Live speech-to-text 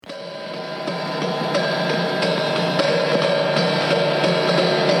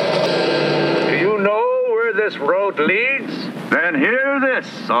road leads? Then hear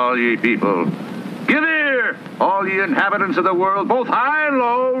this, all ye people. Give ear, all ye inhabitants of the world, both high and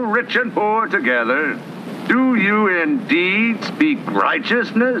low, rich and poor together. Do you indeed speak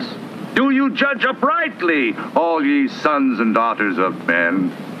righteousness? Do you judge uprightly, all ye sons and daughters of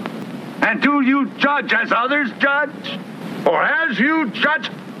men? And do you judge as others judge? For as you judge,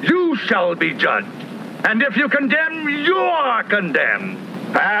 you shall be judged. And if you condemn, you are condemned.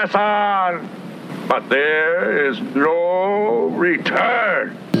 Pass on. But there is no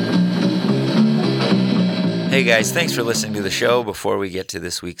return. Hey guys, thanks for listening to the show. Before we get to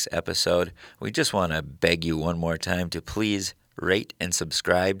this week's episode, we just want to beg you one more time to please rate and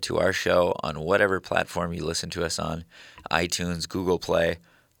subscribe to our show on whatever platform you listen to us on, iTunes, Google Play,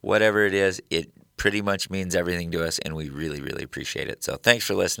 whatever it is. It pretty much means everything to us, and we really, really appreciate it. So thanks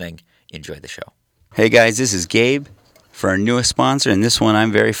for listening. Enjoy the show. Hey guys, this is Gabe for our newest sponsor, and this one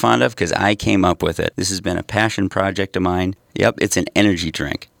I'm very fond of because I came up with it. This has been a passion project of mine. Yep, it's an energy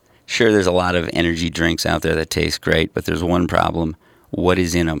drink. Sure, there's a lot of energy drinks out there that taste great, but there's one problem. What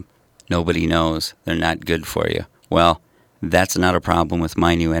is in them? Nobody knows. They're not good for you. Well, that's not a problem with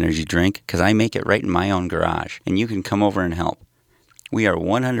my new energy drink because I make it right in my own garage, and you can come over and help. We are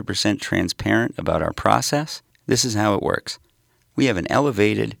 100% transparent about our process. This is how it works. We have an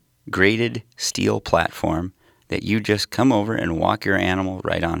elevated, graded steel platform that you just come over and walk your animal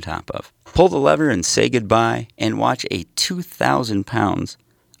right on top of. Pull the lever and say goodbye and watch a 2,000 pounds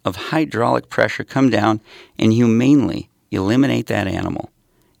of hydraulic pressure come down and humanely eliminate that animal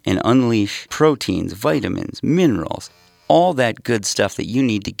and unleash proteins, vitamins, minerals, all that good stuff that you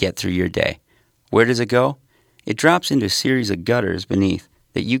need to get through your day. Where does it go? It drops into a series of gutters beneath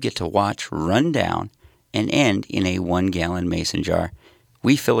that you get to watch run down and end in a 1-gallon mason jar.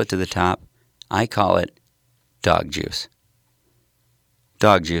 We fill it to the top. I call it dog juice.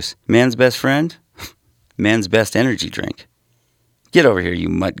 Dog juice. Man's best friend? Man's best energy drink. Get over here, you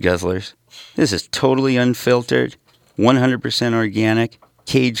mutt guzzlers. This is totally unfiltered, 100% organic,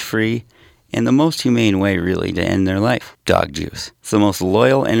 cage-free, and the most humane way, really, to end their life. Dog juice. It's the most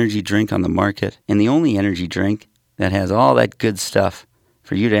loyal energy drink on the market, and the only energy drink that has all that good stuff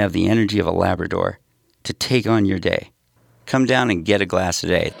for you to have the energy of a Labrador to take on your day. Come down and get a glass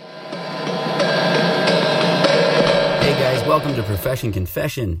today. Hey guys, welcome to Profession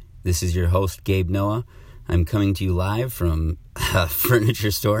Confession. This is your host, Gabe Noah. I'm coming to you live from a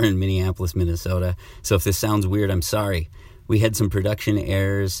furniture store in Minneapolis, Minnesota. So if this sounds weird, I'm sorry. We had some production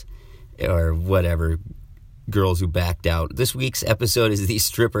errors or whatever, girls who backed out. This week's episode is the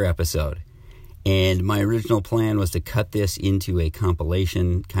stripper episode. And my original plan was to cut this into a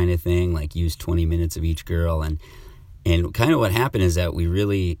compilation kind of thing, like use 20 minutes of each girl. And kind of what happened is that we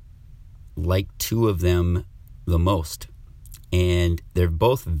really liked two of them the most. And they're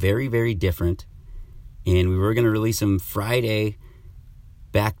both very, very different. And we were going to release them Friday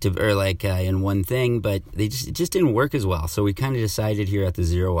in one thing, but it just didn't work as well. So we kind of decided here at the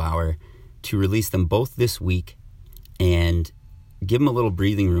 0 hour to release them both this week and give them a little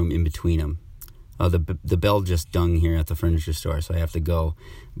breathing room in between them. The bell just dung here at the furniture store, so I have to go.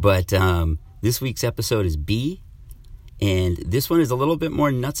 But this week's episode is B, and this one is a little bit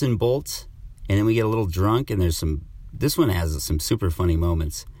more nuts and bolts, and then we get a little drunk, and this one has some super funny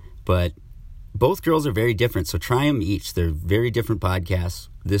moments, but both girls are very different, so try them each. They're very different podcasts.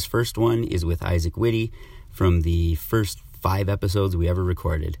 This first one is with Isaac Whitty from the first 5 episodes we ever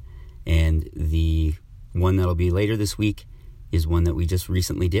recorded. And the one that'll be later this week is one that we just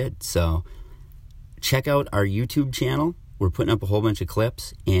recently did. So check out our YouTube channel. We're putting up a whole bunch of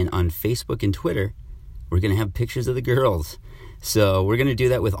clips. And on Facebook and Twitter, we're going to have pictures of the girls. So we're going to do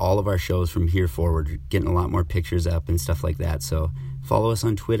that with all of our shows from here forward. We're getting a lot more pictures up and stuff like that. So follow us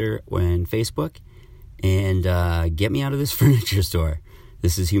on Twitter and Facebook, and get me out of this furniture store.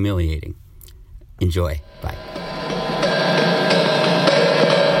 This is humiliating. Enjoy. Bye.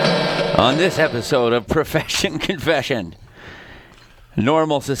 On this episode of Profession Confession,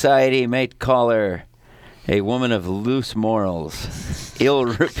 normal society might call her a woman of loose morals, ill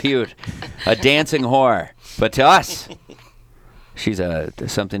repute, a dancing whore. But to us, she's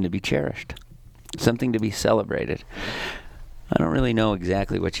something to be cherished, something to be celebrated. I don't really know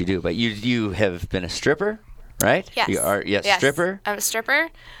exactly what you do, but you have been a stripper, right? Yes. You are, yes, stripper? I'm a stripper.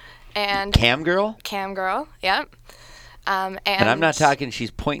 And Cam girl? Cam girl, yep. And I'm not talking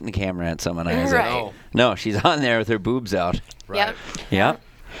she's pointing the camera at someone. Right. No, she's on there with her boobs out. Right. Yep.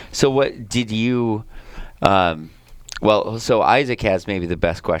 So what did you... so Isaac has maybe the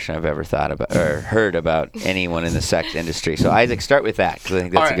best question I've ever thought about or heard about anyone in the sex industry. So Isaac, start with that, because I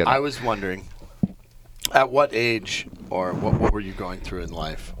think that's a good one. I was wondering, at what age or what were you going through in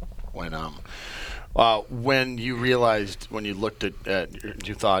life when When you realized, when you looked at,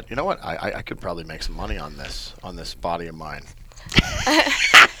 you thought, you know what, I could probably make some money on this body of mine.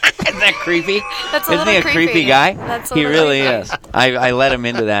 Isn't that creepy? That's a Isn't he little a creepy creepy. guy? That's a He little really creepy. is. I let him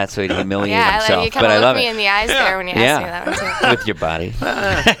into that so he'd humiliate Yeah, himself. you kind But I of love looked me it. in the eyes there when you asked me that one too. With your body.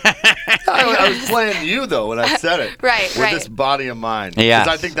 I was playing you, though, when I said it. Right, With right. this body of mine. Yeah.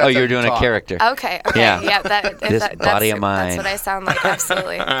 'Cause I think that's Oh, you how were doing a talk. character. Okay. Yeah. This body of mine. That's what I sound like.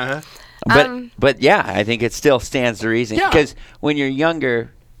 Absolutely. But yeah, I think it still stands to reason. Yeah. Because when you're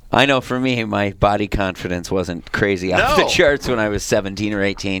younger, I know for me, my body confidence wasn't crazy off the No. charts when I was 17 or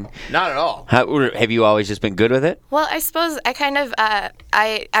 18. Not at all. Have you always just been good with it? Well, I suppose I kind of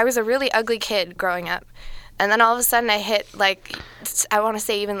I was a really ugly kid growing up. And then all of a sudden I hit I want to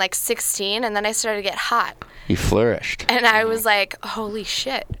say even 16, and then I started to get hot. You flourished. And I was like, holy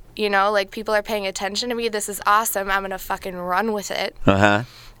shit. People are paying attention to me. This is awesome. I'm going to fucking run with it. Uh-huh.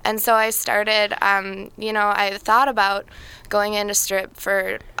 And so I started, I thought about going into strip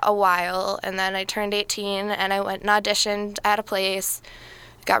for a while, and then I turned 18, and I went and auditioned at a place.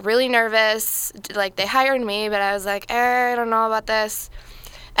 Got really nervous. They hired me, but I was like, I don't know about this.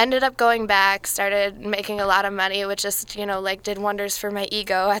 Ended up going back, started making a lot of money, which just, did wonders for my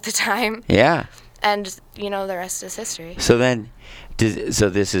ego at the time. Yeah. And, the rest is history. So then, so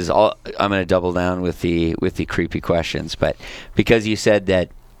this is all. I'm going to double down with the creepy questions, but because you said that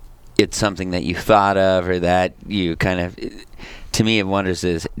it's something that you thought of, or that you kind of, to me, it wonders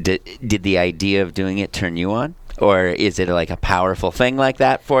is did the idea of doing it turn you on, or is it like a powerful thing like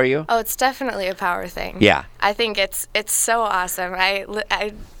that for you? Oh, it's definitely a power thing. Yeah. I think it's so awesome.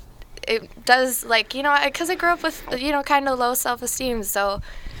 It does, because I grew up with, kind of low self-esteem, so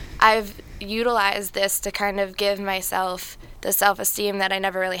I've utilized this to kind of give myself the self-esteem that I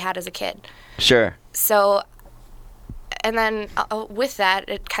never really had as a kid. Sure. So, and then with that,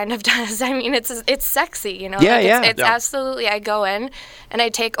 it kind of does. I mean, it's sexy, Yeah, It's Yeah. absolutely. I go in and I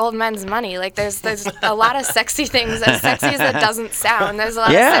take old men's money. There's a lot of sexy things. As sexy as it doesn't sound, there's a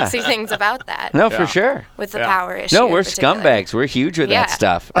lot Yeah. of sexy things about that. No, Yeah. for sure. With the Yeah. power issue. No, we're in particular. scumbags. We're huge with Yeah. that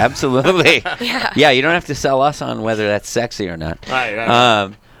stuff. Absolutely. Yeah. Yeah, you don't have to sell us on whether that's sexy or not.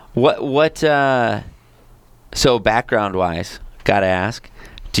 Right. So background-wise, gotta ask,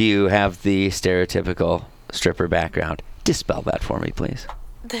 do you have the stereotypical stripper background? Dispel that for me, please.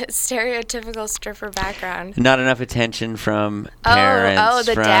 The stereotypical stripper background. Not enough attention from parents,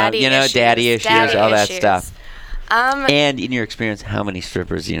 the from, daddy issues. daddy issues, Daddy all that issues. stuff. And in your experience, how many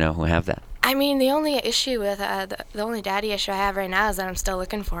strippers do you know who have that? I mean, the only issue with the only daddy issue I have right now is that I'm still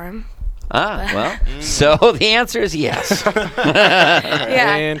looking for him. Well, so the answer is yes.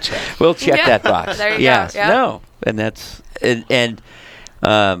 Yeah. And check. We'll check Yeah. that box. There you go. Yes. Yep. No. And that's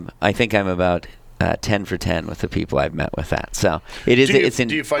I think I'm about 10 for 10 with the people I've met with that. So it is.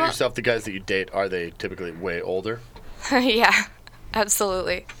 Do you find yourself, the guys that you date, are they typically way older? Yeah.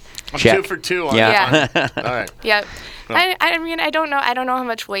 Absolutely. I'm Check. 2 for 2 on Yeah. that one. All right. Yep. I mean, I don't know how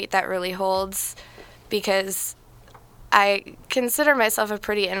much weight that really holds, because I consider myself a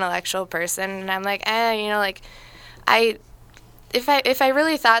pretty intellectual person, and I'm like, if I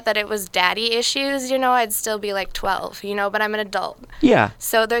really thought that it was daddy issues, I'd still be 12, but I'm an adult. Yeah.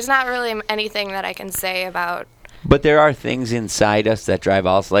 So there's not really anything that I can say about. But there are things inside us that drive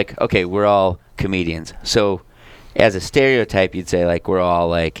us. Okay, we're all comedians. So as a stereotype, you'd say we're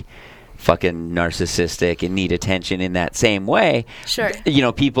all fucking narcissistic and need attention in that same way. Sure.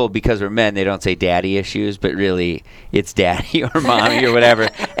 People, because we're men, they don't say daddy issues, but really it's daddy or mommy or whatever.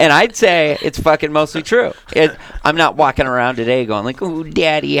 And I'd say it's fucking mostly true. I'm not walking around today going ooh,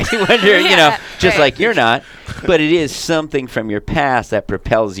 daddy, I wonder, Yeah, just right. like you're not. But it is something from your past that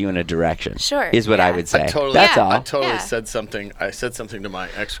propels you in a direction. Sure, Is what I yeah. would say. I That's all. totally Yeah. said something. I said something to my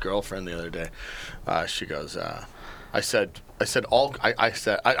ex-girlfriend the other day. She goes, I said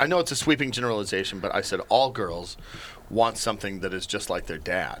I know it's a sweeping generalization, but I said all girls want something that is just like their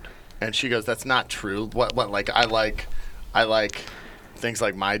dad. And she goes, that's not true. What I like things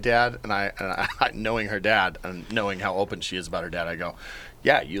like my dad, and I knowing her dad and knowing how open she is about her dad, I go,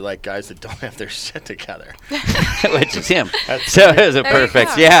 yeah, you like guys that don't have their shit together. Which is him. So it was a There you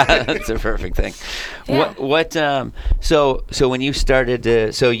perfect, go. yeah, it's a perfect thing. Yeah. So when you started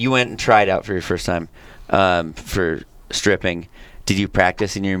to, so you went and tried out for your first time for stripping. Did you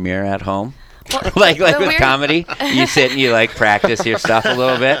practice in your mirror at home? Well, like the with weird- comedy? You sit and you practice your stuff a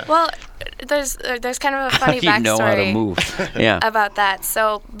little bit? Well, there's kind of a funny you backstory know how to move. Yeah. about that.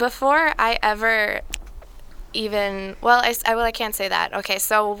 So before I ever even, I can't say that. Okay,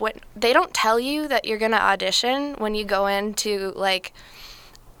 so what they don't tell you that you're gonna audition when you go in to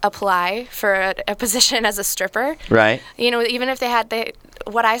apply for a position as a stripper. Right. Even if they had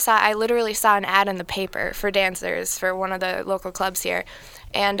what I literally saw an ad in the paper for dancers for one of the local clubs here.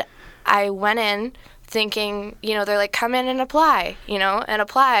 And I went in thinking, they're like, come in and apply, and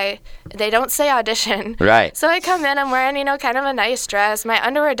apply. They don't say audition. Right. So I come in, I'm wearing, kind of a nice dress. My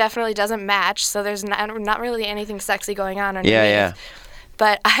underwear definitely doesn't match, so there's not really anything sexy going on underneath. Yeah.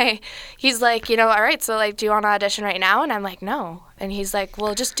 But he's like, all right, so like, do you want to audition right now? And I'm like, no. And he's like,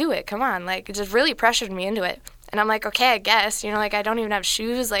 well, just do it. Come on. Like, it just really pressured me into it. And I'm like, okay, I guess. Like, I don't even have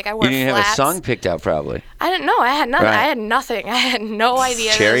shoes. Like, I wear You didn't flats. have a song picked out, probably. I didn't know. I had nothing. Right. I had nothing. I had no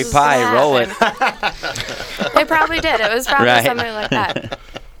idea. Cherry this was gonna pie, roll it. happen. They probably did. It was probably Right. something like that.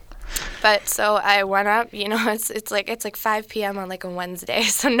 But so I went up. It's like 5 p.m. on like a Wednesday,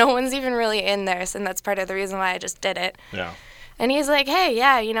 so no one's even really in there. So that's part of the reason why I just did it. Yeah. And he's like, hey,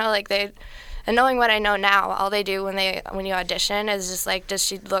 yeah, like they. And knowing what I know now, all they do when you audition is just like, does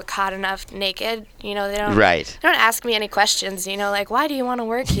she look hot enough naked? They don't. Right. They don't ask me any questions. Like, why do you want to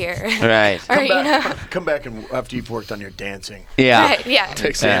work here? Right. Or Come back and after you've worked on your dancing. Yeah. Right, yeah.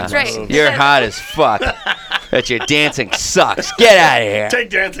 Take Yeah. Sam's Right. move. You're hot as fuck. But your dancing sucks. Get out of here.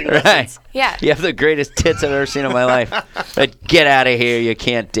 Take dancing Right. lessons. Yeah. You have the greatest tits I've ever seen in my life. But get out of here. You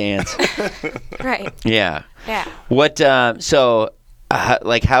can't dance. Right. Yeah. Yeah. What?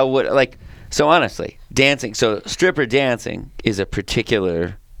 So honestly, dancing. So stripper dancing is a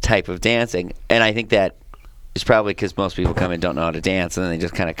particular type of dancing, and I think that is probably because most people come and don't know how to dance, and then they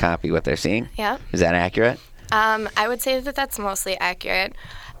just kind of copy what they're seeing. Yeah. Is that accurate? I would say that that's mostly accurate.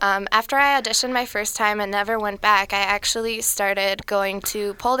 After I auditioned my first time and never went back, I actually started going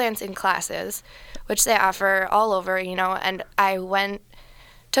to pole dancing classes, which they offer all over, and I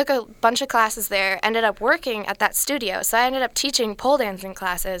took a bunch of classes there, ended up working at that studio. So I ended up teaching pole dancing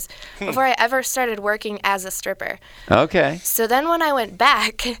classes before I ever started working as a stripper. Okay. So then when I went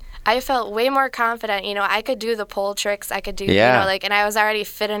back, I felt way more confident. I could do the pole tricks. I could do, Yeah. and I was already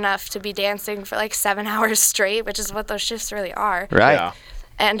fit enough to be dancing for like 7 hours straight, which is what those shifts really are. Right. Yeah.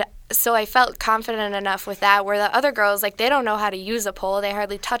 And so I felt confident enough with that, where the other girls, like, they don't know how to use a pole. They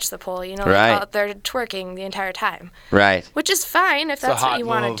hardly touch the pole, Right. they're twerking the entire time. Right. Which is fine if It's a that's what hot you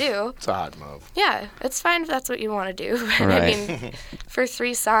want move. to do. It's a hot move. Yeah, it's fine if that's what you want to do. But Right. I mean, for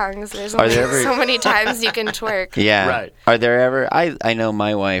 3 songs, there's Are only there ever- so many times you can twerk. Yeah. Right. Are there ever? I know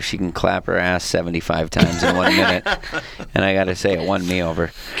my wife. She can clap her ass 75 times in 1 minute, and I got to say it won me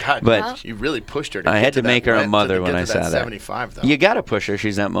over. God, But you really pushed her. To I get had to that make her a wet- mother to when get I to saw that. 75 though. You got to push her.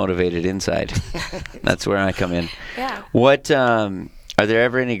 She's not motivated inside. That's where I come in. Yeah. What? Are there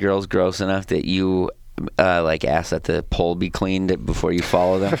ever any girls gross enough that you ask that the pole be cleaned before you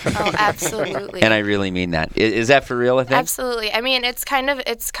follow them? Oh, absolutely. And I really mean that. Is that for real? I think. Absolutely. I mean, it's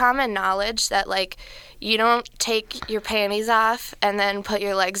common knowledge that, like, you don't take your panties off and then put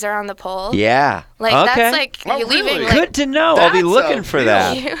your legs around the pole. Yeah. Like, okay. that's like, Oh, you're leaving, really? like, Good to know. I'll be That's looking a for deal.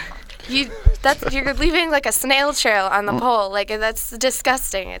 that. you're leaving like a snail trail on Mm. the pole. Like, that's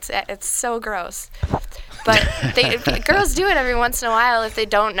disgusting. It's so gross. But girls do it every once in a while if they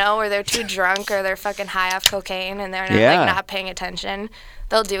don't know, or they're too drunk, or they're fucking high off cocaine and they're Yeah. not paying attention.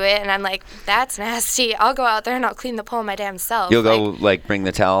 They'll do it, and I'm like, that's nasty. I'll go out there and I'll clean the pole my damn self. You'll go bring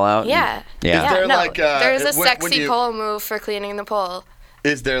the towel out. Yeah. Yeah. Is there, no, like, there's a when sexy you- pole move for cleaning the pole.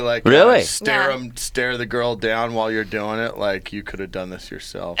 Is there like Really? stare the girl down while you're doing it? Like you could have done this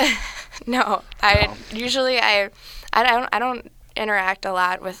yourself. No, usually I don't interact a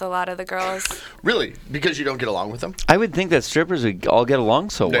lot with a lot of the girls. Really? Because you don't get along with them? I would think that strippers would all get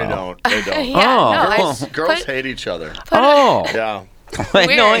along so They well. don't. They don't. Yeah, Oh. no, I Girls- Girls put- hate each other. Oh, Yeah. I had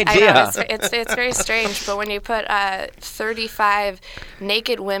no Weird. I idea. know, it's very strange, but when you put 35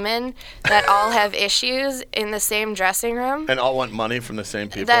 naked women that all have issues in the same dressing room, And all want money from the same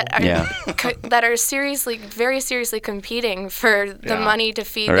people. that are Yeah. that are very seriously competing for the Yeah. money to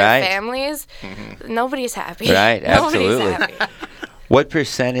feed Right. their families, Mm-hmm. nobody's happy. Right, absolutely. Nobody's happy. What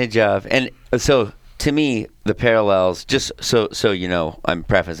percentage of so to me the parallels, just so you know, I'm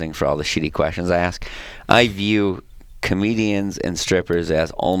prefacing for all the shitty questions I ask. I view comedians and strippers as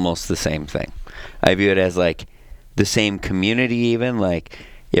almost the same thing. I view it as like the same community. Even like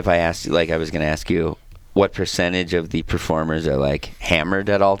if I asked you, like I was going to ask you, what percentage of the performers are like hammered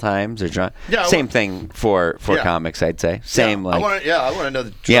at all times or drunk? Yeah, same thing for Yeah. comics, I'd say. Same I like want to know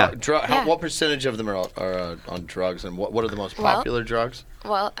the Yeah. Yeah. what percentage of them are on drugs, and what are the most Well- popular drugs?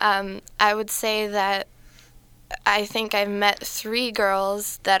 Well, I would say that I think I've met 3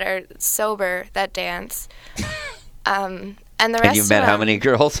 girls that are sober that dance. And the rest and you've met of how them, many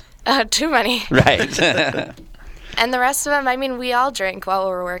girls? Too many. Right. And the rest of them, I mean, we all drink while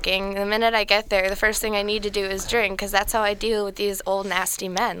we're working. The minute I get there, the first thing I need to do is drink, because that's how I deal with these old nasty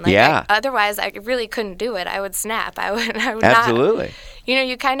men. Like, Yeah. otherwise, I really couldn't do it. I would snap. I would Absolutely.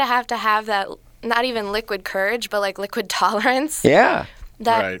 you kind of have to have that, not even liquid courage, but like liquid tolerance. Yeah.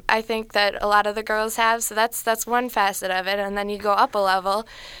 That Right. I think that a lot of the girls have. So that's one facet of it. And then you go up a level,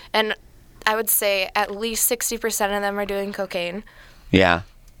 and I would say at least 60% of them are doing cocaine Yeah.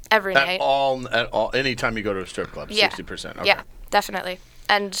 every At night. all, anytime you go to a strip club, 60%. Okay. Yeah, definitely.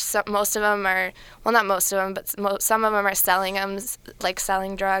 And most of them are, well, not most of them, but some of them are selling them, like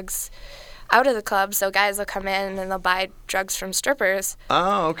selling drugs out of the club. So guys will come in and they'll buy drugs from strippers,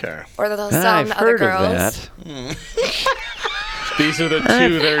 Oh, okay. or they'll sell them I've to other heard girls. of that. These are the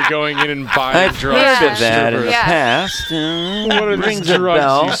two that are going in and buying I've drugs Yeah. from heard of that in the strippers. Yeah. past. What are Rings these a drugs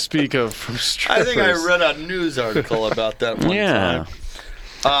bell. you speak of from I strippers? think I read a news article about that one Yeah.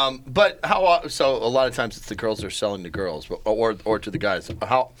 time. But so a lot of times it's the girls that are selling to girls, or to the guys.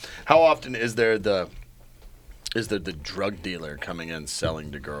 How often is there the drug dealer coming in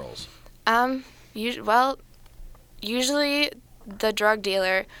selling to girls? Usually the drug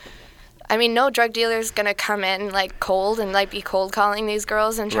dealer. I mean, no drug dealer's gonna come in like cold and like be cold calling these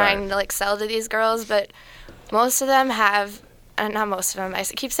girls and trying Right. to like sell to these girls, but most of them have. Not most of them. I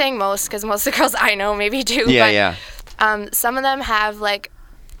keep saying most because most of the girls I know maybe do. Yeah, but, yeah. Some of them have like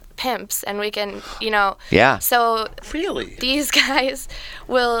pimps, and we can, Yeah. So Really? these guys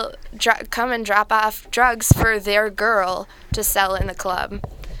will come and drop off drugs for their girl to sell in the club.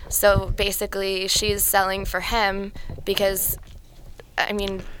 So basically, she's selling for him because, I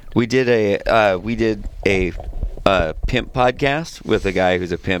mean, We did a pimp podcast with a guy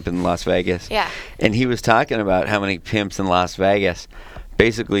who's a pimp in Las Vegas. Yeah. And he was talking about how many pimps in Las Vegas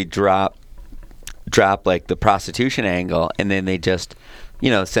basically drop like the prostitution angle, and then they just,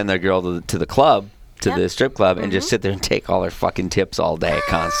 send their girl to the club, to Yeah. the strip club, and just sit there and take all her fucking tips all day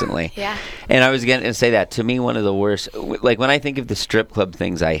constantly. Yeah. And I was going to say that, to me, one of the worst, like when I think of the strip club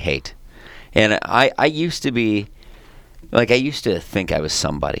things I hate, and I used to be, like I used to think I was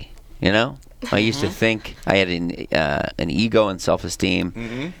somebody, I used to think I had an ego and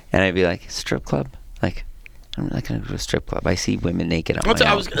self-esteem, and I'd be like, strip club? Like, I'm not going to go to a strip club. I see women naked on my That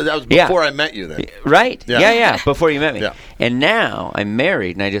own. was Yeah. before I met you then. Right. Yeah. Yeah, before you met me. Yeah. And now I'm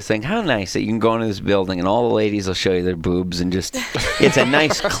married, and I just think, how nice that you can go into this building, and all the ladies will show you their boobs, and just, it's a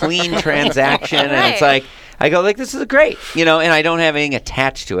nice, clean transaction, and it's Right. like, I go, like, this is great, and I don't have anything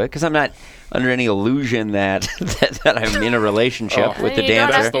attached to it, because I'm not under any illusion that I'm in a relationship with the you don't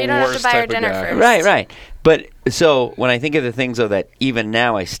dancer. have, the you don't have to worst buy her type of dinner guy. first. Right. But so when I think of the things, though, that even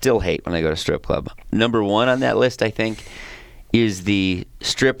now I still hate when I go to strip club, number one on that list, I think, is the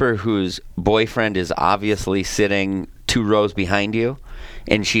stripper whose boyfriend is obviously sitting 2 rows behind you,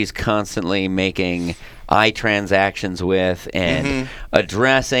 and she's constantly making eye transactions with and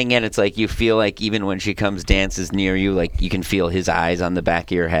addressing, and it's like you feel like even when she comes dances near you, like you can feel his eyes on the back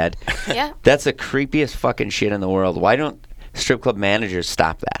of your head. Yeah. That's the creepiest fucking shit in the world. Why don't strip club managers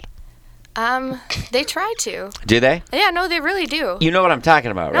stop that? They try to. Do they? Yeah, no, they really do. You know what I'm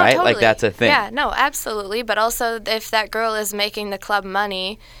talking about, No, right? totally. Like that's a thing. Yeah, no, absolutely. But also, if that girl is making the club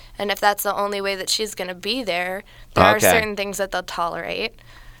money, and if that's the only way that she's going to be there, there are Okay. certain things that they'll tolerate.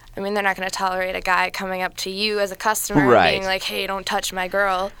 I mean, they're not going to tolerate a guy coming up to you as a customer Right. and being like, "Hey, don't touch my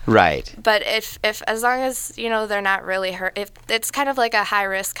girl." Right. But if as long as they're not really hurt, if it's kind of like a high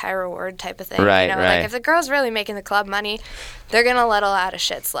risk, high reward type of thing. Right, Like right. if the girl's really making the club money, they're gonna let a lot of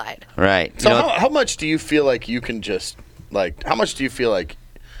shit slide. Right. So You know, how much do you feel like you can just how much do you feel like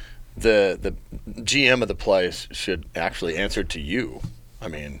the GM of the place should actually answer to you? I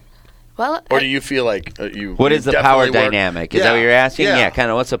mean, Well, or do you feel like you? what you is the power definitely work- dynamic? Is that what you're asking? Yeah. Yeah, kind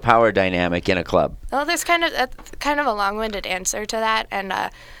of. What's the power dynamic in a club? Well, there's kind of a long-winded answer to that, and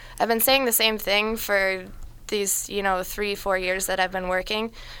I've been saying the same thing for these 3-4 years that I've been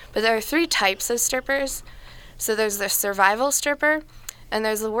working. But there are 3 types of strippers. So there's the survival stripper, and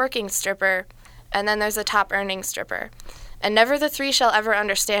there's the working stripper, and then there's a top earning stripper. And never the 3 shall ever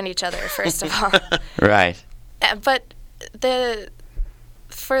understand each other. First of all, Right. but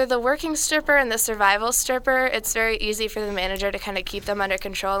for the working stripper and the survival stripper, it's very easy for the manager to kind of keep them under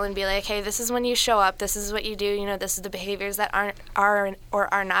control and be like, hey, this is when you show up, this is what you do, this is the behaviors that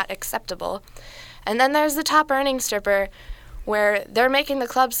are not acceptable. And then there's the top earning stripper, where they're making the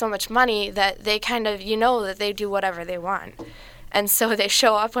club so much money that they kind of, that they do whatever they want. And so they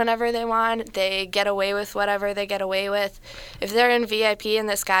show up whenever they want. They get away with whatever they get away with. If they're in VIP and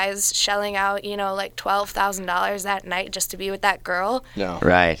this guy's shelling out, like $12,000 that night just to be with that girl, No.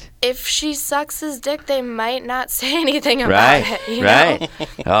 Right. if she sucks his dick, they might not say anything about Right. it. You know? Right.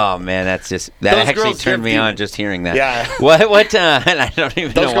 Oh man, that Those actually girls turned give me you- on just hearing that. Yeah. What? And I don't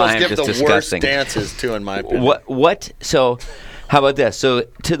even Those know why girls I'm give just the worst discussing. dances too, in my opinion. What? So, How about this? So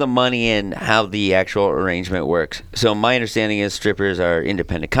to the money and how the actual arrangement works. So my understanding is strippers are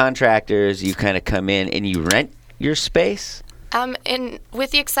independent contractors. You kind of come in and you rent your space.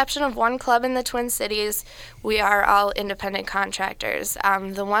 With the exception of one club in the Twin Cities, we are all independent contractors.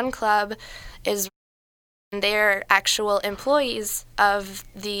 The one club is they're actual employees of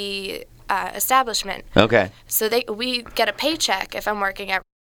the establishment. Okay. So we get a paycheck if I'm working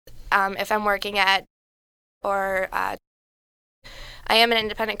at or I am an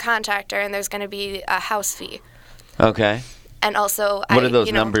independent contractor, and there's going to be a house fee. Okay. And also, what are those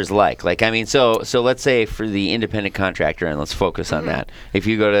numbers like? Like, I mean, so let's say for the independent contractor, and let's focus on that. If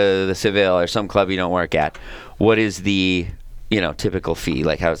you go to the Seville or some club you don't work at, what is the typical fee?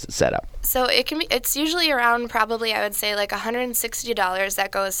 Like, how is it set up? So it's usually around probably, I would say, like $160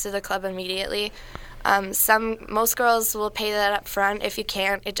 that goes to the club immediately. Most girls will pay that up front. If you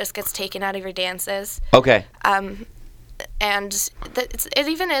can't, it just gets taken out of your dances. Okay. And it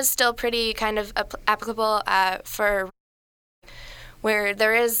even is still pretty kind of applicable for where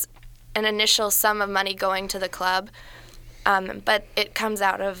there is an initial sum of money going to the club, but it comes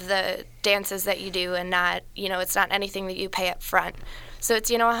out of the dances that you do, and not, it's not anything that you pay up front. So it's,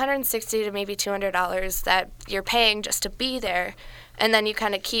 $160 to maybe $200 that you're paying just to be there, and then you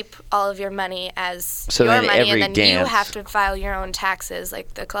kind of keep all of your money as your money, and then you have to file your own taxes.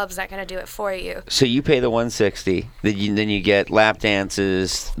 Like, the club's not going to do it for you. So you pay the $160, then you get lap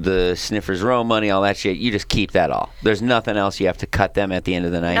dances, the Sniffers Row money, all that shit. You just keep that all. There's nothing else you have to cut them at the end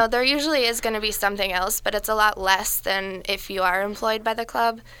of the night? No, there usually is going to be something else, but it's a lot less than if you are employed by the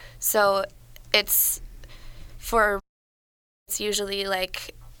club. So it's usually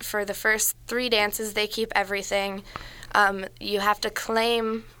like for the first 3 dances, they keep everything. You have to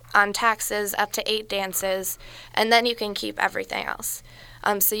claim on taxes up to 8 dances, and then you can keep everything else.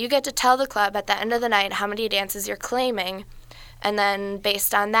 So you get to tell the club at the end of the night how many dances you're claiming, and then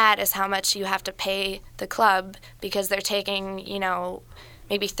based on that is how much you have to pay the club, because they're taking,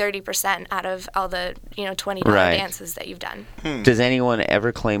 maybe 30% out of all the, $20 dances that you've done. Does anyone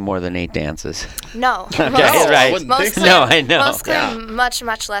ever claim more than 8 dances? No. Okay, right. No, I know. Most claim much,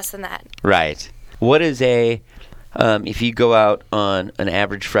 much less than that. Right. What is if you go out on an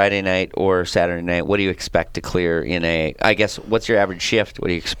average Friday night or Saturday night, what do you expect to clear I guess, what's your average shift? What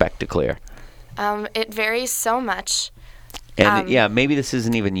do you expect to clear? It varies so much. And maybe this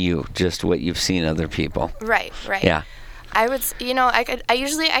isn't even you, just what you've seen other people. Right. Yeah. I would,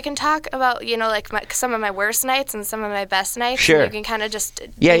 I can talk about, like some of my worst nights and some of my best nights. Sure. And you can kind of just, in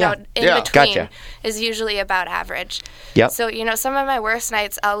between Gotcha. is usually about average. Yep. So, some of my worst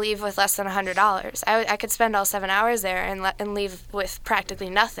nights I'll leave with less than $100. I could spend all 7 hours there and leave with practically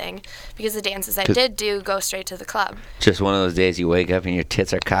nothing, because the dances I did do go straight to the club. Just one of those days you wake up and your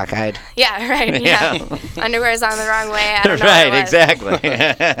tits are cockeyed? Yeah, right. Yeah. Underwear's on the wrong way. I don't know right, what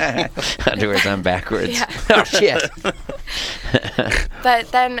exactly. Underwear's on backwards. Yeah. Oh, shit.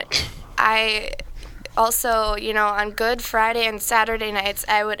 But then I also, on Good Friday and Saturday nights,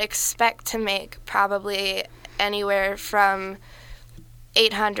 I would expect to make probably anywhere from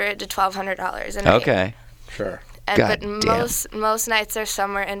 $800 to $1,200 a night. Okay. Sure. But most nights are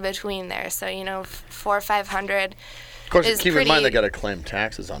somewhere in between there. So, $400 or $500. Of course, keep in mind they got to claim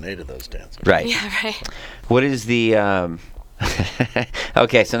taxes on 8 of those dances. Right. Yeah, right. What is the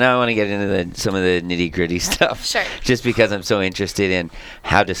okay, so now I want to get into some of the nitty-gritty stuff. Sure. Just because I'm so interested in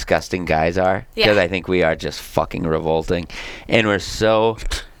how disgusting guys are. Because I think we are just fucking revolting. And we're so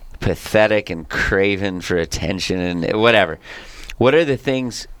pathetic and craven for attention and whatever. What are the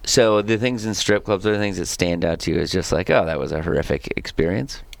things, the things in strip clubs, what are the things that stand out to you as just like, oh, that was a horrific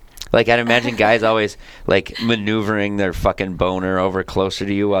experience? Like, I'd imagine guys always, like, maneuvering their fucking boner over closer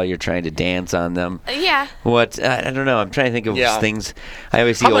to you while you're trying to dance on them. Yeah. What? I don't know. I'm trying to think of things. I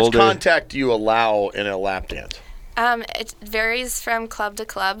always see How much older... contact do you allow in a lap dance? It varies from club to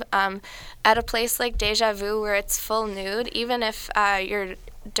club. At a place like Deja Vu, where it's full nude, even if you're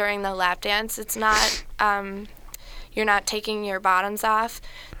during the lap dance, it's not... you're not taking your bottoms off.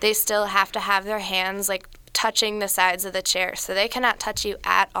 They still have to have their hands, like, touching the sides of the chair, so they cannot touch you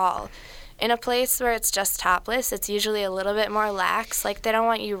at all. In a place where it's just topless, it's usually a little bit more lax. Like, they don't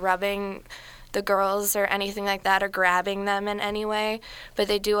want you rubbing the girls or anything like that, or grabbing them in any way, but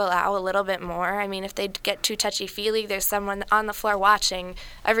they do allow a little bit more. I mean, if they get too touchy-feely, there's someone on the floor watching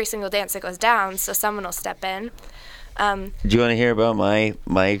every single dance that goes down, so someone will step in. Do you want to hear about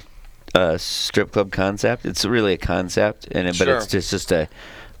my strip club concept? It's really a concept, but it's just to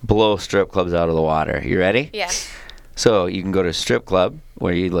blow strip clubs out of the water. You ready? Yeah. So you can go to a strip club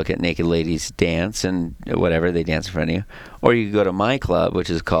where you look at naked ladies dance and whatever, they dance in front of you. Or you can go to my club, which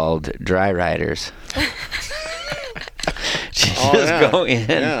is called Dry Riders. Oh, just yeah. go in,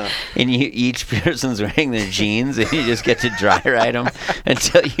 Yeah. and each person's wearing their jeans, and you just get to dry ride them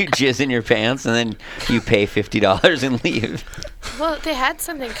until you jizz in your pants, and then you pay $50 and leave. Well, they had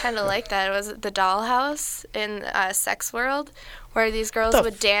something kind of like that. It was the Dollhouse in Sex World, where these girls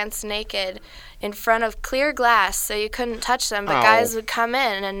would dance naked in front of clear glass, so you couldn't touch them. But Oh. guys would come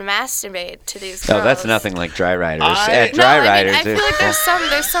in and masturbate to these girls. Oh, that's nothing like Dry Riders. I- At No, Dry I Riders, mean, I feel like it's-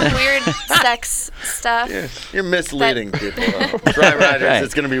 there's some weird sex stuff. You're misleading people. Dry Riders, Right.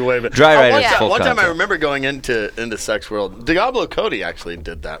 it's going to be way better. Dry Riders Yeah. full One time I contact. remember going into Sex World. Diablo Cody actually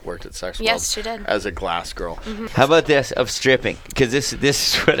did that, worked at Sex World. Yes, she did. As a glass girl. How about this of stripping? Because this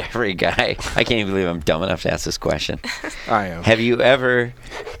is what every guy. I can't even believe I'm dumb enough to ask this question. I am. Have you ever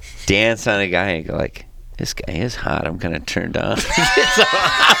danced on a guy and go like, this guy is hot, I'm kind of turned on?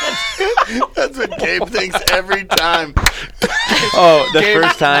 That's what Gabe thinks every time. Oh, the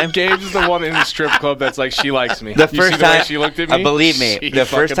first time? Gabe's is the one in the strip club that's like, she likes me. The You first see the way time, she looked at me? believe me, She the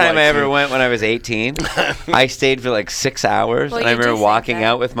first fucking time I likes ever me. went when I was 18, I stayed for like 6 hours, Well, and I you do remember think walking that.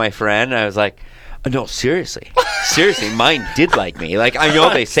 out with my friend, and I was like, oh, no, seriously, mine did like me. Like, I know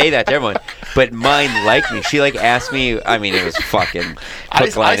they say that to everyone, but mine liked me. She like asked me. I mean, it was fucking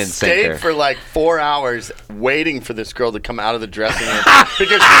hook, line, I and stayed sinker. for like 4 hours waiting for this girl to come out of the dressing room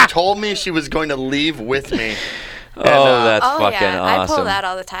because she told me she was going to leave with me. And, That's Oh fucking yeah, I pull awesome. that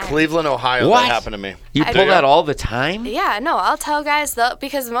all the time. Cleveland, Ohio, What? that happened to me. You I pull do. that all the time? Yeah, no, I'll tell guys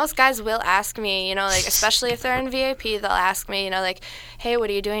because most guys will ask me, you know, like especially if they're in VIP, they'll ask me, you know, like, hey, what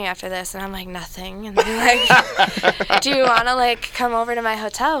are you doing after this? And I'm like, nothing. And they're like, do you want to like come over to my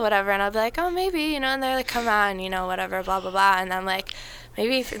hotel, whatever? And I'll be like, oh, maybe, you know. And they're like, come on, you know, whatever, blah blah blah. And I'm like,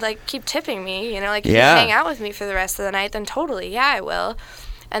 maybe if you, like keep tipping me, you know, like if Yeah. you hang out with me for the rest of the night, then totally, yeah, I will.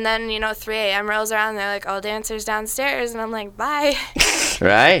 And then, you know, 3 a.m. rolls around, and they're like, oh, dancers downstairs. And I'm like, bye.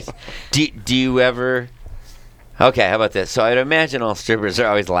 Right? Do you ever... Okay, how about this? So I'd imagine all strippers are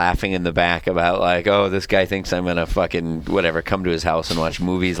always laughing in the back about like, oh, this guy thinks I'm going to fucking, whatever, come to his house and watch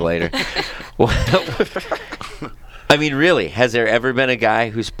movies later. I mean, really, has there ever been a guy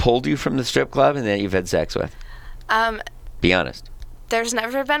who's pulled you from the strip club and that you've had sex with? Be honest. There's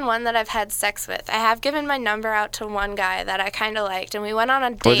never been one that I've had sex with. I have given my number out to one guy that I kind of liked, and we went on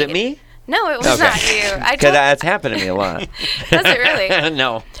a date. Was it me? No, it was not you. I Because told, that's happened to me a lot. does it really?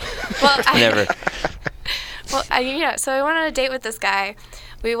 No, Well, never. Well, so I went on a date with this guy.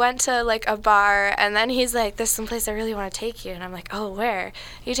 We went to like a bar, and then he's like, there's some place I really want to take you. And I'm like, oh, where?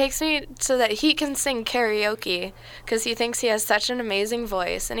 He takes me so that he can sing karaoke because he thinks he has such an amazing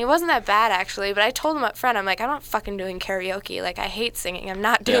voice. And he wasn't that bad, actually, but I told him up front, I'm like, I'm not fucking doing karaoke. Like, I hate singing. I'm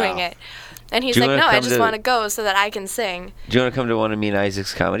not doing Yeah. it. And he's Do you like, wanna no, I come just to- want to go so that I can sing. Do you want to come to one of me and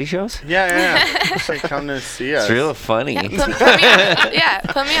Isaac's comedy shows? Yeah. It's like, come to see us. It's real funny. Put me on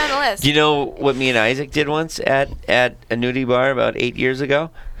the list. Do you know what me and Isaac did once at a nudie bar about 8 years ago?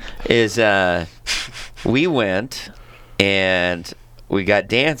 Is we went and we got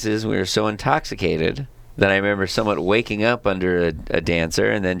dances. We were so intoxicated that I remember somewhat waking up under a dancer,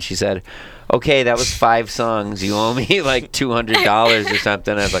 and then she said, okay, that was 5 songs. You owe me like $200 or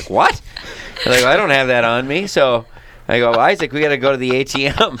something. I was like, what? I'm like, well, I don't have that on me. So I go, Isaac, we got to go to the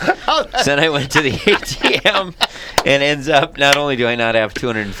ATM. So then I went to the ATM and ends up, not only do I not have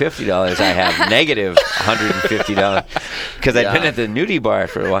 $250, I have negative $150 because I'd been Yeah. at the nudie bar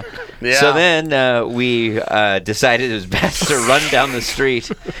for a while. Yeah. So then we decided it was best to run down the street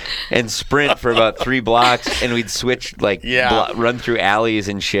and sprint for about 3 blocks, and we'd switch run through alleys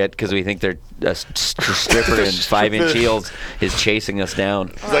and shit because we think they're a stripper in 5-inch heels is chasing us down.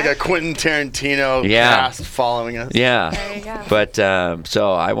 It's like a Quentin Tarantino Yeah. cast following us. Yeah. There you go. But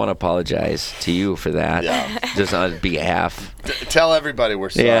so I want to apologize to you for that. Yeah. Just on behalf. Tell everybody we're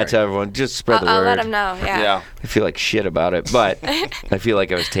sorry. Yeah, tell everyone. Just spread the I'll word. let him know. Yeah. I feel like shit about it, but I feel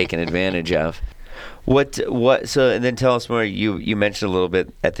like I was taken advantage of. What so and then tell us more. You mentioned a little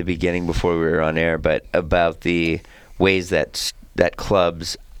bit at the beginning before we were on air, but about the ways that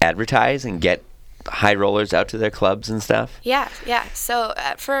clubs advertise and get high rollers out to their clubs and stuff. Yeah. So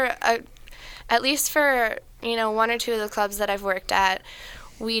at least for 1 or 2 of the clubs that I've worked at,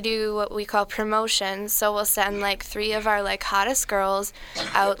 we do what we call promotions. So we'll send like 3 of our like hottest girls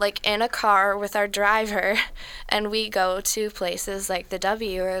out like in a car with our driver, and we go to places like the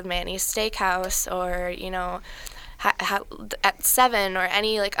W or Manny's Steakhouse or at 7 or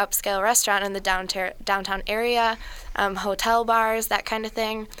any like upscale restaurant in the downtown area, hotel bars, that kind of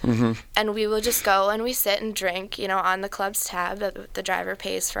thing. Mm-hmm. And we will just go and we sit and drink, on the club's tab. The driver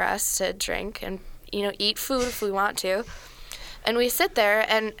pays for us to drink and, eat food if we want to. And we sit there,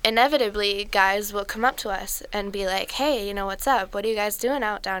 and inevitably guys will come up to us and be like, hey, you know, what's up? What are you guys doing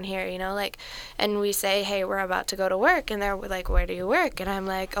out down here? You know, like, and we say, hey, we're about to go to work. And they're like, where do you work? And I'm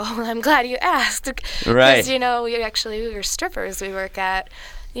like, oh, I'm glad you asked. Right. Because, you know, we were strippers. We work at,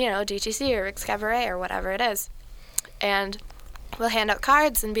 you know, DTC or Rick's Cabaret or whatever it is. And we'll hand out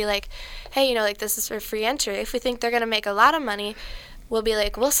cards and be like, hey, you know, like, this is for free entry. If we think they're going to make a lot of money, we'll be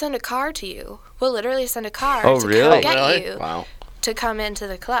like, we'll send a car to you. We'll literally send a car Oh, to really? come get Really? you Wow. to come into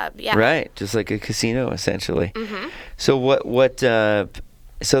the club. Yeah. Right, just like a casino, essentially. Mm-hmm. So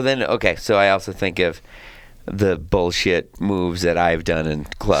so then, okay, so I also think of the bullshit moves that I've done in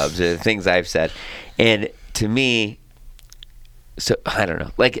clubs, the things I've said. And to me, so I don't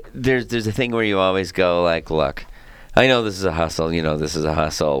know, like there's a thing where you always go like, look, I know this is a hustle, you know, this is a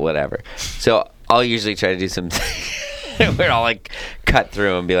hustle, whatever. So I'll usually try to do some where I'll like cut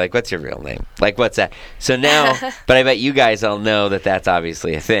through and be like, what's your real name? Like, what's that? So now, but I bet you guys all know that that's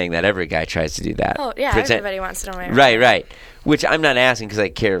obviously a thing, that every guy tries to do that. Oh, yeah, everybody wants to know my real Right, name. right. Which I'm not asking because I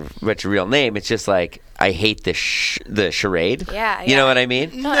care about your real name. It's just like, I hate the charade. Yeah, You know yeah. what I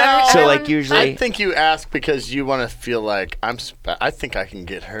mean? No, So everyone- like usually, I think you ask because you want to feel like I think I can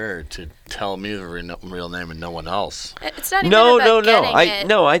get her to tell me the real name and no one else. It's not even No, about no, no. getting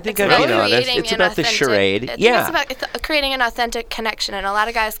I think it's I'm about being honest. creating It's an about the authentic- charade. I think Yeah. It's about creating an authentic connection, and a lot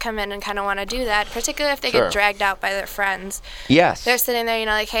of guys come in and kind of want to do that, particularly if they Sure. get dragged out by their friends. yes. They're sitting there, you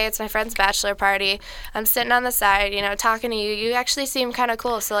know, like, hey, it's my friend's bachelor party. I'm sitting on the side, you know, talking to you. You actually seem kind of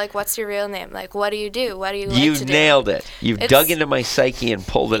cool. So, like, what's your real name? Like, what do you do? What do you like You to do? nailed it. You've It's- dug into my psyche and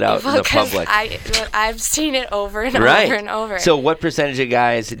pulled it out in the 'Cause public. I've seen it over and Right. over and over. So what percentage of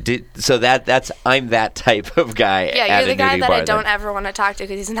guys did? So that's I'm that type of guy. yeah, at you're a the guy nudie that bar I don't then. ever want to talk to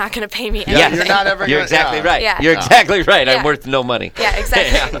because he's not going to pay me Yeah, anything. you're not ever You're gonna- exactly yeah. right. Yeah. You're exactly right. I'm Yeah. worth no money. Yeah,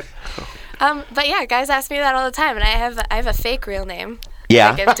 exactly. But yeah, guys ask me that all the time, and I have a fake real name.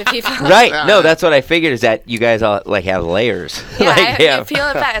 Yeah. That I give to people. Right. Yeah. No, that's what I figured is that you guys all like have layers. Yeah, Like, you peel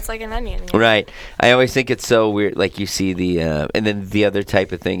it back. It's like an onion. you know? Right. I always think it's so weird. Like you see and then the other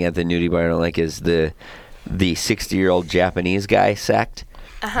type of thing at the nudie bar I don't like is the 60-year-old Japanese guy sect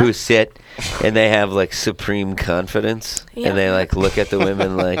who sit and they have like supreme confidence and they like look at the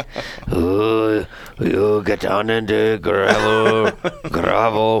women like, oh, you get down into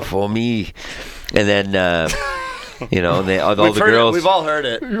gravel for me, and then. You know, and all the girls. We've all heard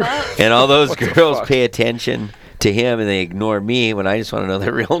it. And all those girls pay attention to him, and they ignore me when I just want to know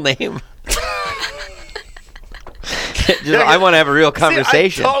their real name. I want to have a real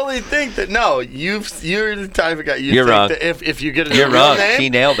conversation. See, I totally think that you're the type of guy. You're think wrong. That if you get a You're real wrong. name, She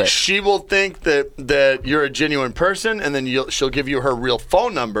nailed it. She will think that you're a genuine person, and then she'll give you her real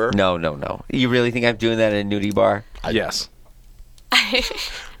phone number. No. You really think I'm doing that in a nudie bar? Yes.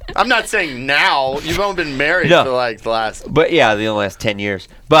 I'm not saying now. You've only been married No. for like the last. But yeah, the last 10 years.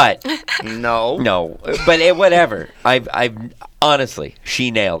 But No. but whatever. I've honestly,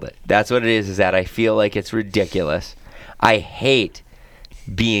 she nailed it. That's what it is that I feel like it's ridiculous. I hate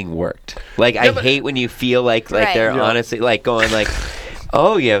being worked. Like I hate when you feel like Right. they're Yeah. honestly like going like,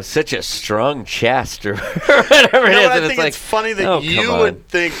 oh, you have such a strong chest or whatever it No, is. but I And think it's funny that oh, come you on. would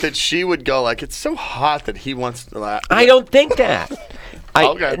think that she would go like, it's so hot that he wants to laugh. I don't think that.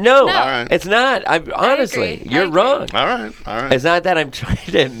 Okay. No, All right. it's not. Honestly, agree. you're I agree. wrong. All right. It's not that I'm trying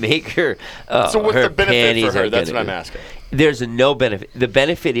to make her. So what's her the benefit panties for her? are That's gonna- what I'm asking. There's no benefit. The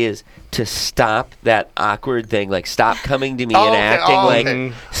benefit is to stop that awkward thing. Like, stop coming to me Oh, and okay. acting Oh, like. okay.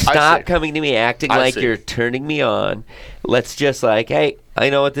 I Stop see. coming to me acting I like see. you're turning me on. Let's just like, hey, I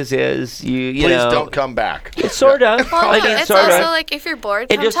know what this is. You Please know. don't come back. Sort of. Well, I no, mean, it's sort also of. like if you're bored,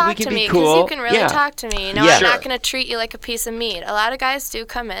 And come just we talk can to be me because cool. you can really Yeah. talk to me. You know, Yeah. I'm Sure. not going to treat you like a piece of meat. A lot of guys do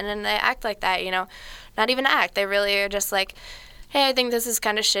come in and they act like that. You know, not even act. They really are just like, hey, I think this is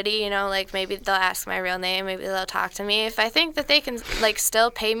kind of shitty. You know, like maybe they'll ask my real name, maybe they'll talk to me. If I think that they can like still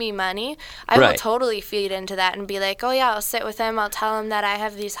pay me money, I will Right. totally feed into that and be like, oh yeah, I'll sit with him. I'll tell him that I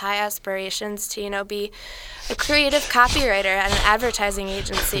have these high aspirations to, you know, be a creative copywriter at an advertising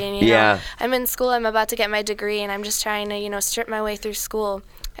agency. And, you Yeah. know, I'm in school, I'm about to get my degree, and I'm just trying to, you know, strip my way through school.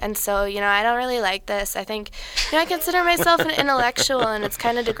 And so, you know, I don't really like this. I think, you know, I consider myself an intellectual, and it's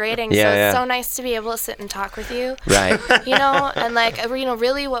kind of degrading. Yeah, so yeah. it's so nice to be able to sit and talk with you. Right. You know, and like, you know,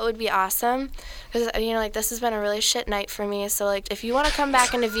 really what would be awesome is, you know, like, this has been a really shit night for me. So, like, if you want to come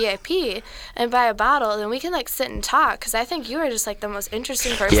back into VIP and buy a bottle, then we can, like, sit and talk. Because I think you are just, like, the most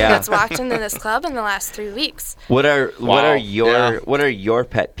interesting person Yeah. that's walked into this club in the last 3 weeks. What are Wow. your Yeah.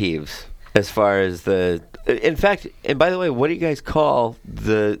 pet peeves as far as the? In fact, and by the way, what do you guys call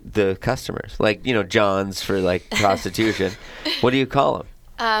the customers? Like, you know, Johns for like prostitution. What do you call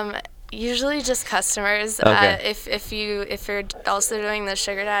them? Usually just customers. Okay. If you're also doing the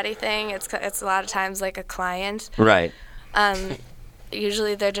sugar daddy thing, it's a lot of times like a client. Right.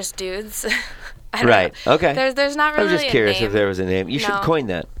 Usually they're just dudes. I don't Right. know. Okay. There's not I really was just curious a name. if there was a name. You should No. coin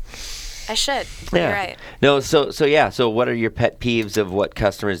that. I should. Yeah. You're right. No, so what are your pet peeves of what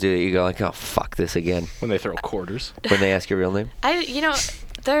customers do that you go like, oh, fuck this again, When they throw quarters. when they ask your real name?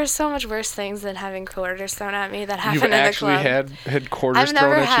 There's so much worse things than having quarters thrown at me that happen You've in the actually club. had quarters I've thrown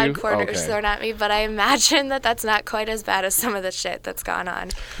never at had you? quarters Okay. thrown at me, but I imagine that that's not quite as bad as some of the shit that's gone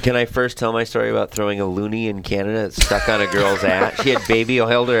on. Can I first tell my story about throwing a loony in Canada that stuck on a girl's ass? She had baby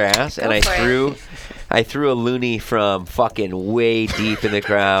held her ass, and I for it. threw a loony from fucking way deep in the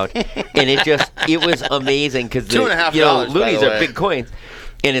crowd, and it was amazing because $2.50, by loonies the are way. big coins,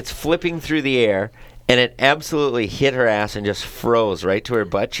 and it's flipping through the air. And it absolutely hit her ass and just froze right to her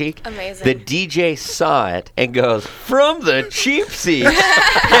butt cheek. Amazing. The DJ saw it and goes, "From the cheap seat."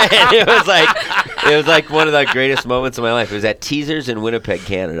 And it was like one of the greatest moments of my life. It was at Teasers in Winnipeg,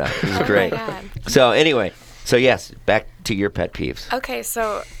 Canada. It was great. Oh my God. So anyway, yes, back to your pet peeves. Okay,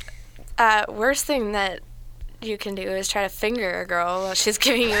 so worst thing that you can do is try to finger a girl while she's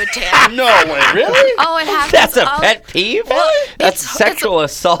giving you a dance. No way, really? Oh, it happens. That's a all- pet peeve? Well, That's it's- sexual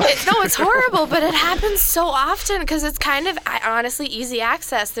assault. It's horrible, but it happens so often because it's kind of honestly easy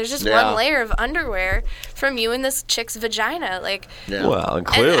access. There's just Yeah. one layer of underwear from you and this chick's vagina. Like, Yeah. Well, and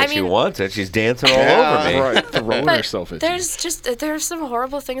clearly I she mean- wants it. She's dancing all Yeah. over me. Right, throwing but herself at there's some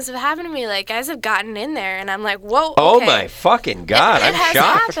horrible things that have happened to me. Like, guys have gotten in there, and I'm like, whoa. Oh okay. my fucking God, It I'm has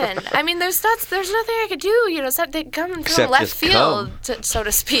shocked. happened. I mean, there's nothing I could do. You know, they come from Except left just field, so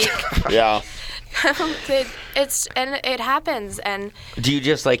to speak. Yeah. It happens, and Do you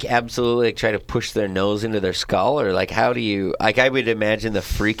just like absolutely like, try to push their nose into their skull, or like how do you like? I would imagine the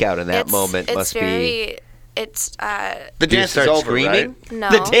freak out in that moment it's must be. very. It's The Do you dance start is over, screaming? right? No.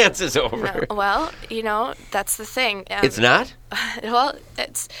 The dance is over. no, well, you know, that's the thing. It's not. Well,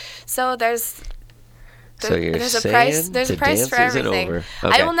 it's so there's. So you're there's a saying price. There's the a price for dance isn't everything. over.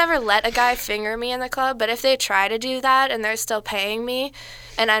 Okay. I will never let a guy finger me in the club, but if they try to do that and they're still paying me,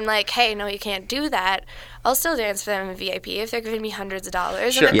 and I'm like, hey, no, you can't do that, I'll still dance for them in VIP if they're giving me hundreds of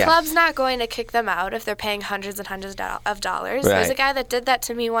dollars. Sure. And the Yeah. club's not going to kick them out if they're paying hundreds and hundreds of dollars. There's a Right. guy that did that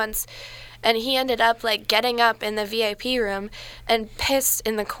to me once, and he ended up like getting up in the VIP room and pissed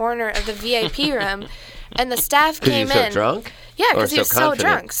in the corner of the VIP room, and the staff Because came you're so in. drunk. Yeah, Or because he was so confident?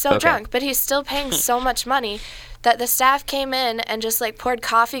 drunk, Okay. drunk, but he's still paying so much money that the staff came in and just like poured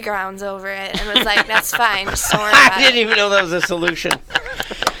coffee grounds over it and was like, "That's fine, just don't worry I about didn't it." even know that was a solution.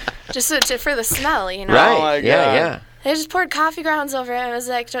 Just for the smell, you know. Right? my Yeah, God. yeah. They just poured coffee grounds over it and was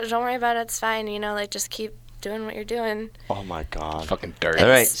like, "Don't worry about it, it's fine," you know, like just keep doing what you're doing. Oh my God. Fucking dirty. All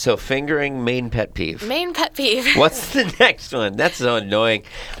right. So fingering, main pet peeve. Main pet peeve. What's the next one? That's so annoying.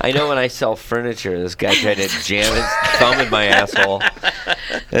 I know when I sell furniture, this guy tried to jam his thumb in my asshole.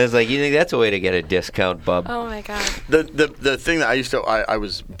 And it's like, you think that's a way to get a discount, bub? Oh my God. The thing that I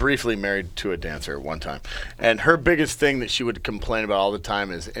was briefly married to a dancer one time, and her biggest thing that she would complain about all the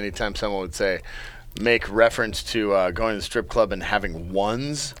time is anytime someone would make reference to going to the strip club and having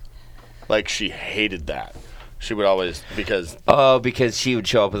ones, like she hated that. She would always, because Oh, because she would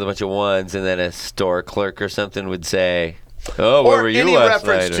show up with a bunch of ones, and then a store clerk or something would say, "Oh, where or were you any last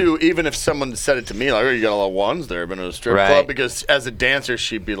reference night?" to, even if someone said it to me, like, "Oh, you got a lot of ones there, been to a strip Right. club," because as a dancer,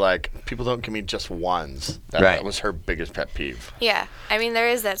 she'd be like, "People don't give me just ones." That Right. was her biggest pet peeve. Yeah, I mean, there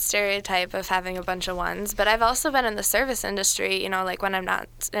is that stereotype of having a bunch of ones, but I've also been in the service industry, you know, like when I'm not,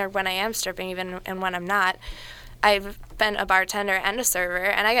 or when I am stripping even, and when I'm not. I've been a bartender and a server,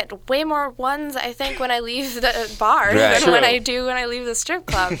 and I get way more ones, I think, when I leave the bar Right. than when True. I do when I leave the strip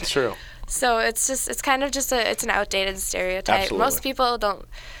club. True. So it's kind of just it's an outdated stereotype. Absolutely. Most people don't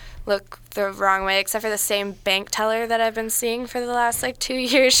look the wrong way, except for the same bank teller that I've been seeing for the last, 2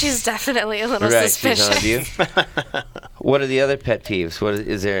 years. She's definitely a little Right, suspicious. she's on you. What are the other pet peeves?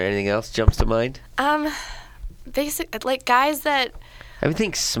 Is there anything else jumps to mind? Like guys that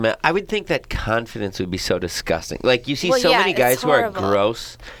I would think that confidence would be so disgusting. Like you see Well, so yeah, many it's guys who horrible. are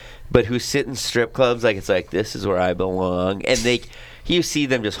gross, but who sit in strip clubs like it's like this is where I belong, and you see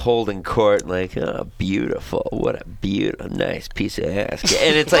them just holding court like, oh, beautiful, what a beautiful, nice piece of ass,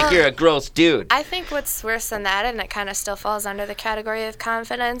 and it's like you're a gross dude. I think what's worse than that, and it kind of still falls under the category of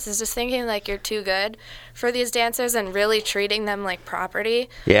confidence, is just thinking like you're too good for these dancers and really treating them like property.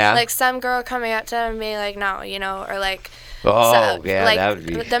 Yeah. Like some girl coming up to them and being like, no, you know, or like. Oh, yeah, like that would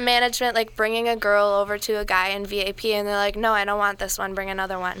be- the management like bringing a girl over to a guy in VIP and they're like, no, I don't want this one, bring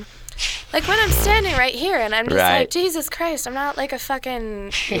another one. Like when I'm standing right here and I'm just Right. like, Jesus Christ, I'm not like a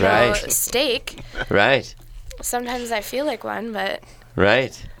fucking Right. steak. Right, Sometimes I feel like one, but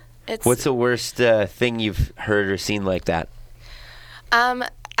right. It's What's the worst thing you've heard or seen like that?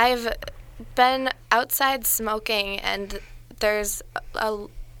 I've been outside smoking, and there's a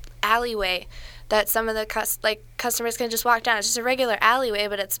alleyway that some of the customers can just walk down. It's just a regular alleyway,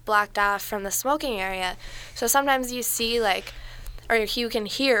 but it's blocked off from the smoking area. So sometimes you see or you can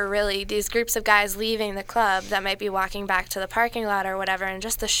hear really these groups of guys leaving the club that might be walking back to the parking lot or whatever, and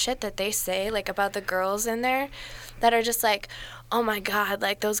just the shit that they say about the girls in there that are just oh my God,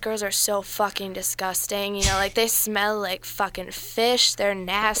 those girls are so fucking disgusting, they smell like fucking fish, they're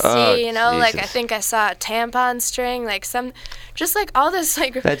nasty, I Jesus. think I saw a tampon string, just all this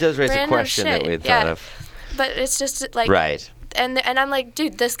That does raise a random question that shit. we had thought of. But it's just Right. And I'm like,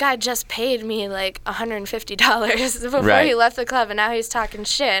 dude, this guy just paid me $150 before Right. he left the club, and now he's talking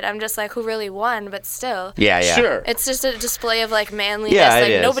shit. I'm just like, who really won? But still, Yeah. Sure. it's just a display of manliness. Yeah,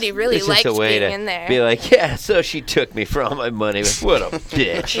 it is. Nobody really it's just liked a way being to in there. be like, yeah, so she took me for all my money. What a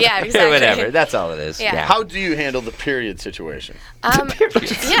bitch. Yeah, exactly. Whatever. That's all it is. Yeah. How do you handle the period situation?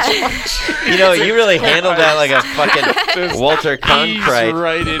 Yeah. You really handled that like a fucking Walter Ease Cronkite.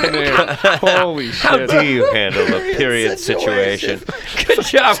 right in there. Holy How shit. do you handle the period situation? Good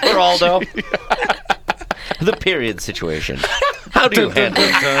job, Geraldo. The period situation. How do you handle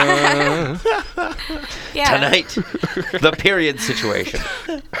it? Yeah. Tonight? The period situation.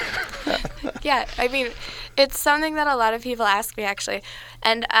 Yeah, I mean, it's something that a lot of people ask me, actually.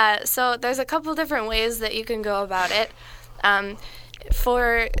 And so there's a couple different ways that you can go about it.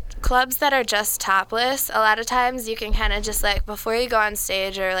 For clubs that are just topless, a lot of times you can kind of just before you go on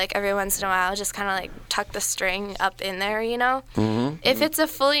stage or every once in a while, just kind of tuck the string up in there, Mm-hmm. If it's a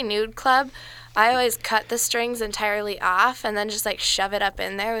fully nude club, I always cut the strings entirely off and then just shove it up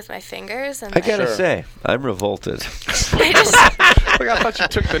in there with my fingers. And I gotta Sure. say, I'm revolted. I just, I thought you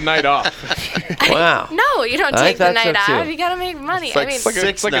took the night off. Wow. no, you don't I take the thought night so, off. too. You gotta make money. It's like I mean,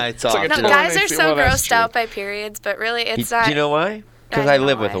 six nights off. no, too. guys are so Well, that's grossed true. out by periods, but really it's not. Do you know why? Because I I know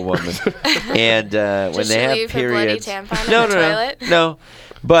live with why. a woman, and when Does they she have leave her bloody periods, tampon in no, the toilet? no.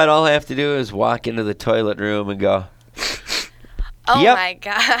 But all I have to do is walk into the toilet room and go, Oh Yep. my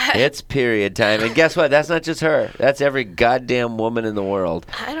God. "It's period time." And guess what? That's not just her. That's every goddamn woman in the world.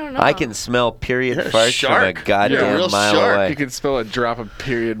 I don't know. I can smell period You're a farts from a shark. You're a goddamn real mile shark. away. You can spill a drop of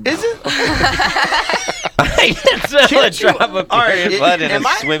period. Is it? I can smell a Can't you- drop of All right, period blood in am a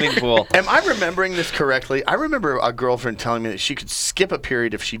I- swimming pool. Am I remembering this correctly? I remember a girlfriend telling me that she could skip a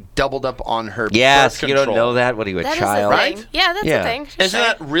period if she doubled up on her Yes, birth you don't control. know that? What are you, a That is child? a Right? thing. Yeah, that's Yeah. a thing. Isn't Sure.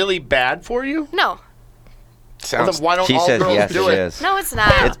 that really bad for you? No. Well, then why don't She all says girls yes, do it it? is. No, it's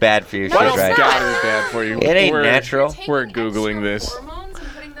not. It's bad for you. No, She's it's right. not. gotta be bad for you. It ain't We're- natural. We're Googling this. Hormones and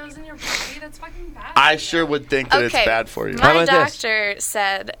putting those in your body, that's fucking bad. I sure would think that it's Okay, bad for you. How My about this? doctor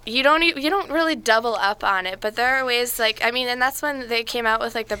said you don't really double up on it, but there are ways and that's when they came out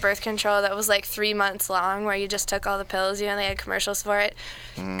with the birth control that was 3 months long, where you just took all the pills. They had commercials for it,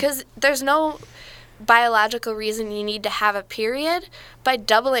 because there's no biological reason you need to have a period. By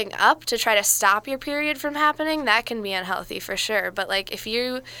doubling up to try to stop your period from happening, that can be unhealthy for sure. But if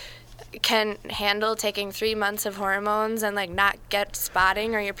you can handle taking 3 months of hormones and not get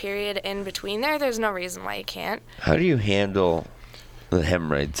spotting or your period in between there's no reason why you can't. How do you handle the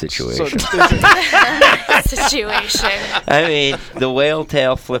hemorrhoid So, situation? Situation. I mean, the whale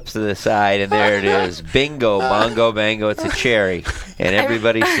tail flips to the side, and there it is. Bingo, bongo, bango. It's a cherry, and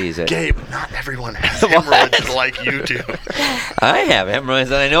everybody sees it. Gabe, not everyone has hemorrhoids like you do. I have hemorrhoids,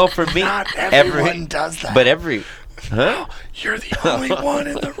 and I know for me, Not everyone does that. But huh? You're the only one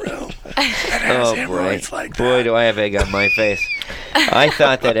in the room that has Oh boy, hemorrhoids like that. boy, do I have egg on my face. I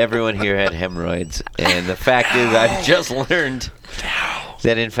thought that everyone here had hemorrhoids, and the fact is, I've just learned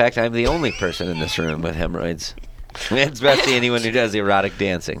that in fact I'm the only person in this room with hemorrhoids. Especially anyone who does erotic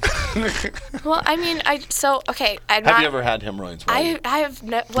dancing. Well, I mean, I'm Have not. you ever had hemorrhoids? Ryan? I have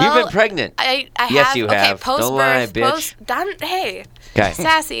no. Well, You've been pregnant. I Yes, have. you okay, have. Post Don't lie, birth. bitch. Hey, Okay.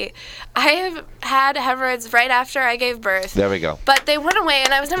 sassy. I have had hemorrhoids right after I gave birth. There we go. But they went away,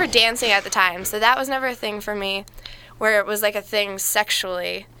 and I was never dancing at the time, so that was never a thing for me, where it was a thing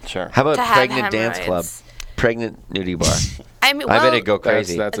sexually Sure. How about to have pregnant dance club? hemorrhoids. Pregnant nudie bar. I mean, I well, bet it'd go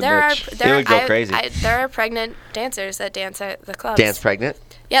crazy. That's a there are bitch. there It would go I- crazy. there are pregnant dancers that dance at the clubs. Dance pregnant?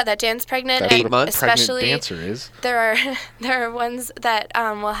 Yeah, that dance pregnant. That's and what a months? especially pregnant dancer is. there are ones that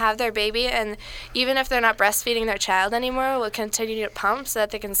will have their baby, and even if they're not breastfeeding their child anymore, will continue to pump so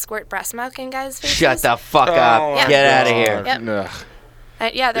that they can squirt breast milk in guys' faces. Shut the fuck Oh, up. my Get out of God. here. Yep.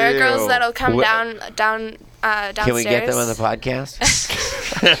 Ugh. Yeah, there are girls Ew. that'll come Wha- downstairs. Can we get them on the podcast?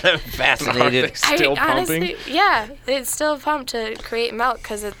 I'm Are they fascinated. still pumping? Honestly, yeah, it's still pumped to create milk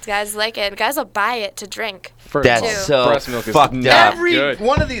because guys like it. Guys will buy it to drink. First That's of all, so breast milk is fucked not up. Every good.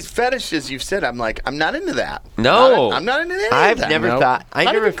 one of these fetishes you've said, I'm like, I'm not into that. No. I'm not into any I've of that. never Nope. thought. I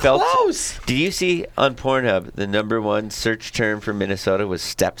Not never even felt. close. Did you see on Pornhub the #1 search term for Minnesota was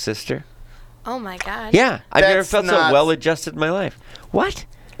stepsister? Oh my god. Yeah, I've never That's felt so not- well adjusted in my life. What?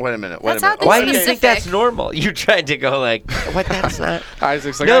 Wait a minute. That's how they Why say do you it. think that's normal? You're trying to go like, what? That's not.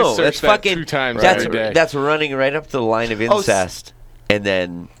 Isaac's like, No, I that's searched that fucking. 2 times That's every day. that's running right up to the line of incest, and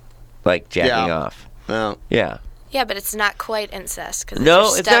then like jacking Yeah. off. No. Yeah. Yeah, but it's not quite incest. Cause No,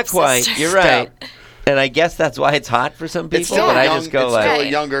 your it's not quite. stepsister. You're right. And I guess that's why it's hot for some It's people. still, But I young, just go it's like, still a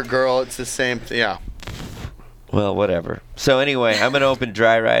Right. younger girl. It's the same. Yeah. well, whatever. So anyway, I'm gonna open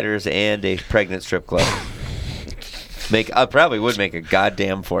Dry Riders and a pregnant strip club. I probably would make a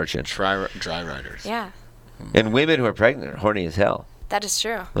goddamn fortune. Dry riders. Yeah, And women who are pregnant are horny as hell. that is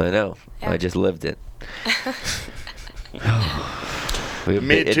true. I know. Yeah. I just lived it.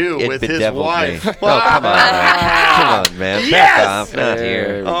 Me too, It with his bedeviled me. wife. Oh, come on, man. Come on, man. Yes! Back off. Not There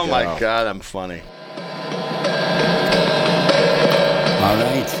here. we Oh my go. God, I'm funny. All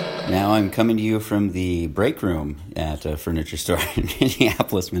right. Now I'm coming to you from the break room at a furniture store in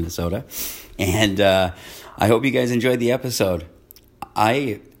Minneapolis, Minnesota. And I hope you guys enjoyed the episode.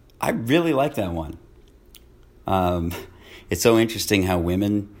 I really like that one. It's so interesting how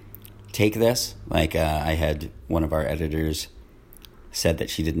women take this. Like I had one of our editors said that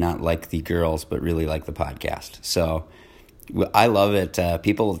she did not like the girls, but really liked the podcast. So I love it.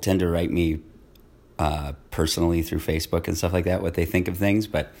 People tend to write me personally through Facebook and stuff like that, what they think of things,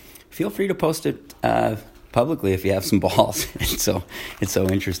 but feel free to post it publicly if you have some balls. It's so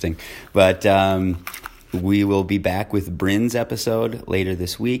interesting. But we will be back with Bryn's episode later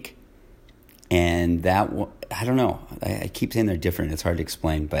this week. And that, I don't know. I keep saying they're different. It's hard to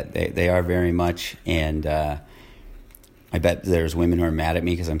explain, but they are very much. And I bet there's women who are mad at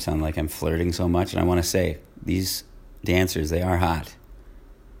me because I'm sounding like I'm flirting so much. And I want to say, these dancers, they are hot.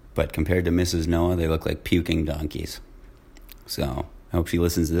 But compared to Mrs. Noah, they look like puking donkeys. So I hope she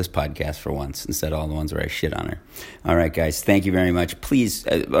listens to this podcast for once instead of all the ones where I shit on her. All right, guys. Thank you very much. Please,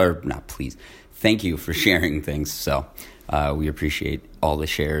 or not please, thank you for sharing things. So we appreciate all the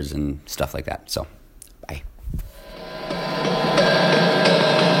shares and stuff like that. So